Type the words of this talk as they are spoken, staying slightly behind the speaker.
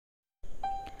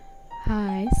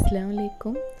Hi അസ്സലാമു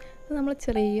അലൈക്കും. നമ്മൾ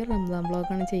ചെറിയ റംസാൻ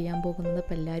വ്ളോഗാണ് ചെയ്യാൻ പോകുന്നത്.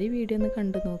 അപ്പോൾ എല്ലാവരും വീഡിയോ ഒന്ന്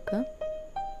കണ്ടു നോക്കുക.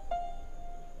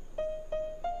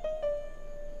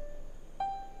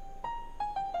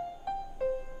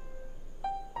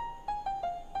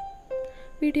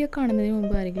 വീഡിയോ കാണുന്നതിന്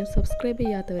മുമ്പ് ആരെങ്കിലും സബ്സ്ക്രൈബ്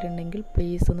ചെയ്യാത്തവരുണ്ടെങ്കിൽ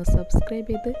പ്ലീസ് ഒന്ന്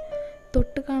സബ്സ്ക്രൈബ് ചെയ്ത്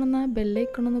തൊട്ട് കാണുന്ന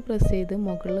ബെല്ലൈക്കൺ ഒന്ന് പ്രസ് ചെയ്ത്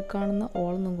മുകളിൽ കാണുന്ന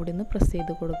ഓൾ ഒന്നും കൂടി ഒന്ന് പ്രസ്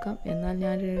ചെയ്ത് കൊടുക്കാം. എന്നാൽ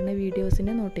ഞാൻ ഇടുന്ന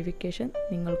വീഡിയോസിൻ്റെ നോട്ടിഫിക്കേഷൻ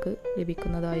നിങ്ങൾക്ക്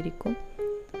ലഭിക്കുന്നതായിരിക്കും.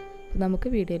 അപ്പോൾ നമുക്ക്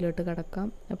വീഡിയോയിലോട്ട് കടക്കാം.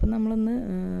 അപ്പോൾ നമ്മളൊന്ന്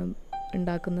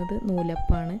ഉണ്ടാക്കുന്നത്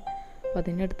നൂലപ്പാണ്. അപ്പോൾ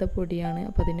അതിനെടുത്ത പൊടിയാണ്.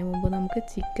 അപ്പോൾ അതിന് മുമ്പ് നമുക്ക്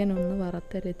ചിക്കൻ ഒന്ന്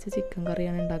വറുത്തരച്ച് ചിക്കൻ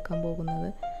കറിയാണ് ഉണ്ടാക്കാൻ പോകുന്നത്.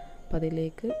 അപ്പോൾ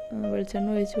അതിലേക്ക് വെളിച്ചെണ്ണ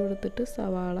ഒഴിച്ച് കൊടുത്തിട്ട്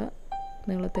സവാള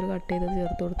നീളത്തിൽ കട്ട് ചെയ്ത്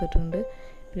ചേർത്ത് കൊടുത്തിട്ടുണ്ട്.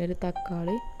 പിന്നെ ഒരു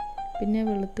തക്കാളി, പിന്നെ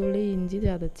വെളുത്തുള്ളി, ഇഞ്ചി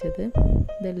ചതച്ചത്,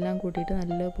 ഇതെല്ലാം കൂട്ടിയിട്ട്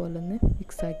നല്ലപോലെ ഒന്ന്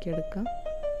മിക്സാക്കി എടുക്കാം.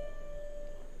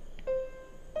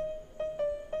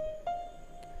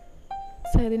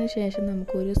 അതിന് ശേഷം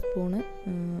നമുക്ക് ഒരു സ്പൂണ്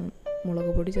മുളക്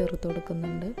പൊടി ചേർത്ത്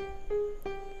കൊടുക്കുന്നുണ്ട്.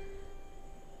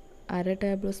 1/2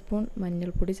 ടേബിൾ സ്പൂൺ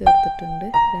മഞ്ഞൾപ്പൊടി ചേർത്തിട്ടുണ്ട്.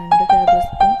 2 ടേബിൾ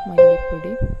സ്പൂൺ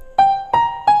മല്ലിപ്പൊടി,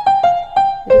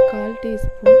 ഒരു 1/4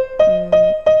 ടീസ്പൂൺ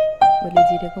വലിയ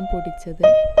ജീരകം പൊടിച്ചത്,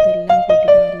 ഇതെല്ലാം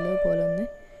കൂട്ടിയിട്ട് നല്ലപോലെ ഒന്ന്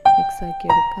മിക്സാക്കി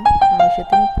എടുക്കാം.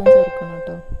 ആവശ്യത്തിന് ഉപ്പും ചേർക്കണം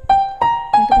കേട്ടോ.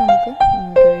 എന്നിട്ട് നമുക്ക്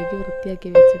കഴുകി വൃത്തിയാക്കി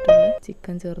വെച്ചിട്ടുള്ള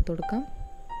ചിക്കൻ ചേർത്ത് കൊടുക്കാം.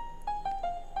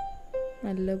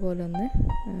 നല്ലപോലെ ഒന്ന്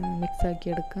മിക്സാക്കി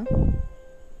എടുക്കാം.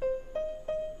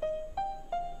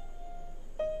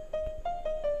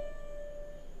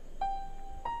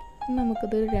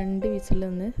 നമുക്കിത് 2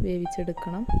 വിസിലൊന്ന്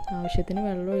വേവിച്ചെടുക്കണം. ആവശ്യത്തിന്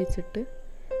വെള്ളം ഒഴിച്ചിട്ട്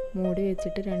മൂടി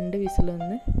വെച്ചിട്ട് 2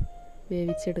 വിസിലൊന്ന്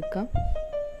വേവിച്ചെടുക്കാം.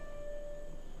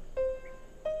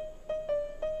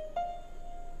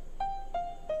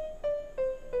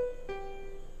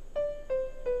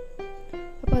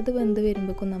 അപ്പോൾ അത് വെന്ത്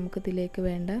വരുമ്പോഴേക്കും നമുക്കിതിലേക്ക്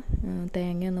വേണ്ട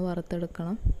തേങ്ങ ഒന്ന്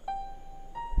വറുത്തെടുക്കണം.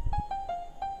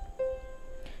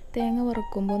 തേങ്ങ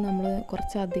വറുക്കുമ്പോൾ നമ്മൾ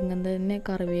കുറച്ചധികം തന്നെ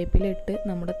കറിവേപ്പില ഇട്ട്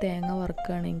നമ്മുടെ തേങ്ങ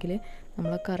വറുക്കുകയാണെങ്കിൽ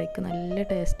നമ്മളെ കറിക്ക് നല്ല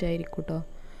ടേസ്റ്റ് ആയിരിക്കും കേട്ടോ.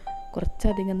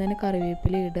 കുറച്ചധികം തന്നെ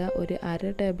കറിവേപ്പില ഇടുക. ഒരു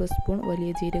 1/2 ടേബിൾ സ്പൂൺ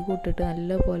വലിയ ജീരകം ഇട്ടിട്ട്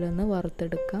നല്ലപോലെ ഒന്ന്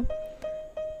വറുത്തെടുക്കാം.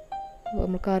 അപ്പോൾ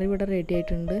നമ്മൾ കറി ഇവിടെ റെഡി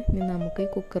ആയിട്ടുണ്ട്. ഇനി നമുക്ക് ഈ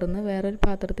കുക്കറിൽ നിന്ന് വേറൊരു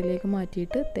പാത്രത്തിലേക്ക്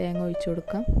മാറ്റിയിട്ട് തേങ്ങ ഒഴിച്ചു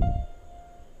കൊടുക്കാം.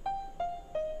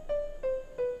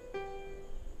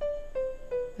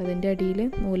 അതിൻ്റെ അടിയിൽ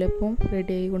നൂലപ്പം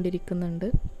റെഡി ആയിക്കൊണ്ടിരിക്കുന്നുണ്ട്.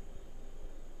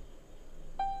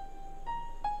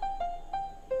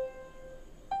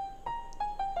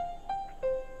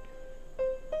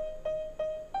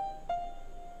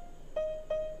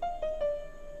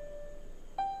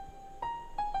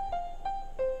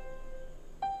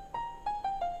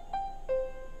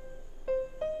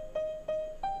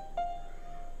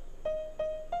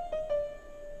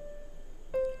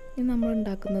 ഇനി നമ്മൾ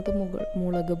ഉണ്ടാക്കുന്നത്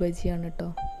മുളക് ബജിയാണ് കേട്ടോ.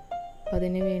 അപ്പോൾ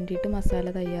അതിന് വേണ്ടിയിട്ട് മസാല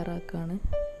തയ്യാറാക്കുകയാണ്.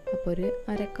 അപ്പോൾ ഒരു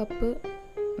 1/2 കപ്പ്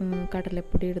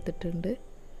കടലപ്പൊടി എടുത്തിട്ടുണ്ട്.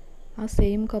 ആ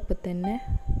സെയിം കപ്പ് തന്നെ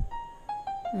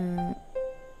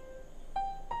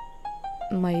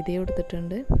മൈദ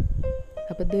എടുത്തിട്ടുണ്ട്.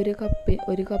 അപ്പോൾ ഇതൊരു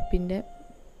കപ്പിൻ്റെ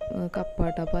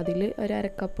കപ്പാട്ടോ. അപ്പോൾ അതിൽ ഒരു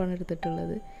 1/2 കപ്പാണ്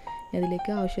എടുത്തിട്ടുള്ളത്.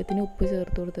 അതിലേക്ക് ആവശ്യത്തിന് ഉപ്പ്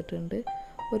ചേർത്ത് കൊടുത്തിട്ടുണ്ട്.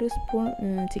 1 സ്പൂൺ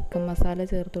ചിക്കൻ മസാല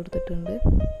ചേർത്ത് കൊടുത്തിട്ടുണ്ട്.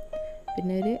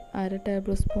 പിന്നെ ഒരു 1/2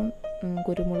 ടേബിൾ സ്പൂൺ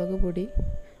കുരുമുളക് പൊടി,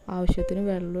 ആവശ്യത്തിന്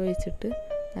വെള്ളം ഒഴിച്ചിട്ട്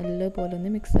നല്ലപോലെ ഒന്ന്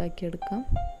മിക്സാക്കി എടുക്കാം.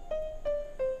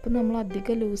 അപ്പം നമ്മൾ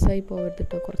അധികം ലൂസായി പോകരുത്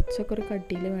കേട്ടോ. കുറച്ചൊക്കെ ഒരു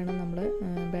കട്ടിയിൽ വേണം നമ്മൾ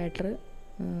ബാറ്റർ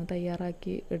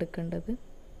തയ്യാറാക്കി എടുക്കേണ്ടത്.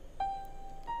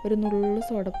 ഒരു നുള്ളു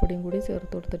സോഡപ്പൊടിയും കൂടി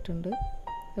ചേർത്ത് കൊടുത്തിട്ടുണ്ട്.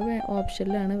 അത്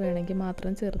ഓപ്ഷനിലാണ്, വേണമെങ്കിൽ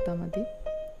മാത്രം ചേർത്താൽ മതി.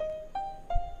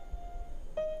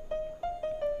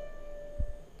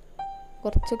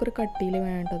 കുറച്ചൊക്കെ ഒരു കട്ടിയിൽ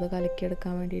വേണ്ടത്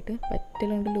കലക്കിയെടുക്കാൻ വേണ്ടിയിട്ട്.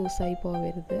 പറ്റലുകൊണ്ട് ലൂസായി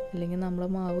പോകരുത്, അല്ലെങ്കിൽ നമ്മളെ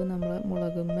മാവ് നമ്മളെ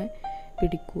മുളകുമ്മേ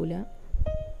പിടിക്കൂല.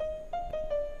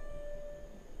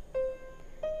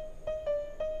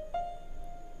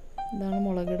 ഇതാണ്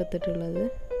മുളക് എടുത്തിട്ടുള്ളത്.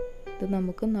 ഇത്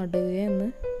നമുക്ക് നടുവേ ഒന്ന്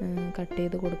കട്ട്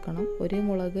ചെയ്ത് കൊടുക്കണം. ഒരു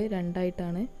മുളക്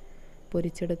 2ആയിട്ടാണ്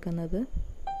പൊരിച്ചെടുക്കുന്നത്.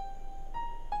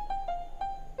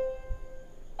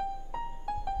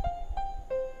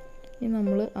 ഇനി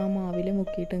നമ്മൾ ആ മാവിൽ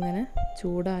മുക്കിയിട്ട് ഇങ്ങനെ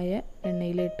ചൂടായ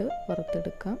എണ്ണയിലിട്ട്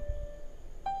വറുത്തെടുക്കാം.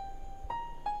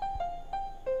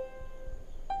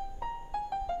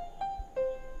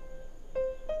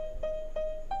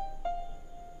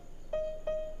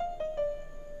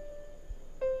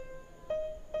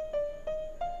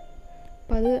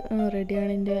 അപ്പം അത്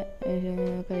റെഡിയാണിൻ്റെ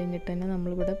കഴിഞ്ഞിട്ട് തന്നെ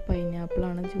നമ്മളിവിടെ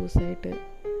പൈനാപ്പിളാണ് ജ്യൂസായിട്ട്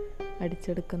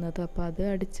അടിച്ചെടുക്കുന്നത്. അപ്പോൾ അത്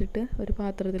അടിച്ചിട്ട് ഒരു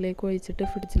പാത്രത്തിലേക്ക് ഒഴിച്ചിട്ട്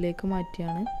ഫ്രിഡ്ജിലേക്ക്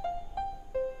മാറ്റിയാണ്.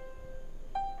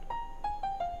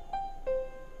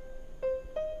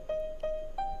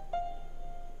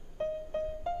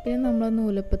 പിന്നെ നമ്മൾ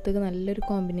നൂലപ്പത്തേക്ക് നല്ലൊരു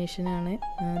കോമ്പിനേഷനാണ്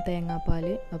തേങ്ങാപ്പാൽ.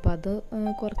 അപ്പോൾ അത്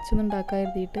കുറച്ചൊന്നും ഉണ്ടാക്കാൻ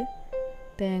കരുതിയിട്ട്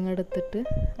തേങ്ങ എടുത്തിട്ട്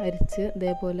അരിച്ച്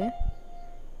ഇതേപോലെ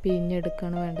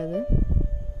പിഴിഞ്ഞെടുക്കുകയാണ് വേണ്ടത്.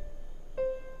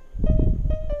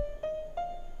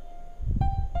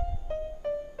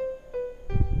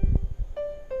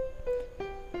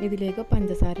 ഇതിലേക്ക്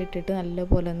പഞ്ചസാര ഇട്ടിട്ട്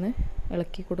നല്ലപോലെ ഒന്ന്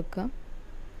ഇളക്കി കൊടുക്കാം.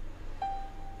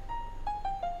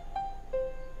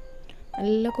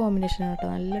 നല്ല കോമ്പിനേഷനാണ് കേട്ടോ,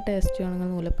 നല്ല ടേസ്റ്റുമാണ്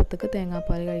നൂലപ്പത്തേക്ക്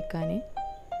തേങ്ങാപ്പാൽ കഴിക്കാൻ.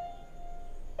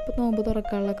 ഇപ്പോൾ നോമ്പ്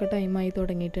തുറക്കാനുള്ളൊക്കെ ടൈമായി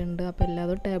തുടങ്ങിയിട്ടുണ്ട്. അപ്പോൾ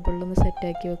എല്ലാതും ടേബിളിലൊന്ന്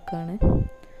സെറ്റാക്കി വെക്കുകയാണ്.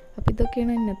 അപ്പോൾ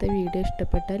ഇതൊക്കെയാണ് ഇന്നത്തെ വീഡിയോ.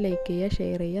 ഇഷ്ടപ്പെട്ടാൽ ലൈക്ക് ചെയ്യുക,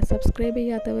 ഷെയർ ചെയ്യുക, സബ്സ്ക്രൈബ്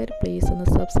ചെയ്യാത്തവർ പ്ലീസ് ഒന്ന്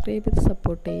സബ്സ്ക്രൈബ് ചെയ്ത്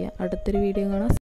സപ്പോർട്ട് ചെയ്യുക. അടുത്തൊരു വീഡിയോ കാണാം.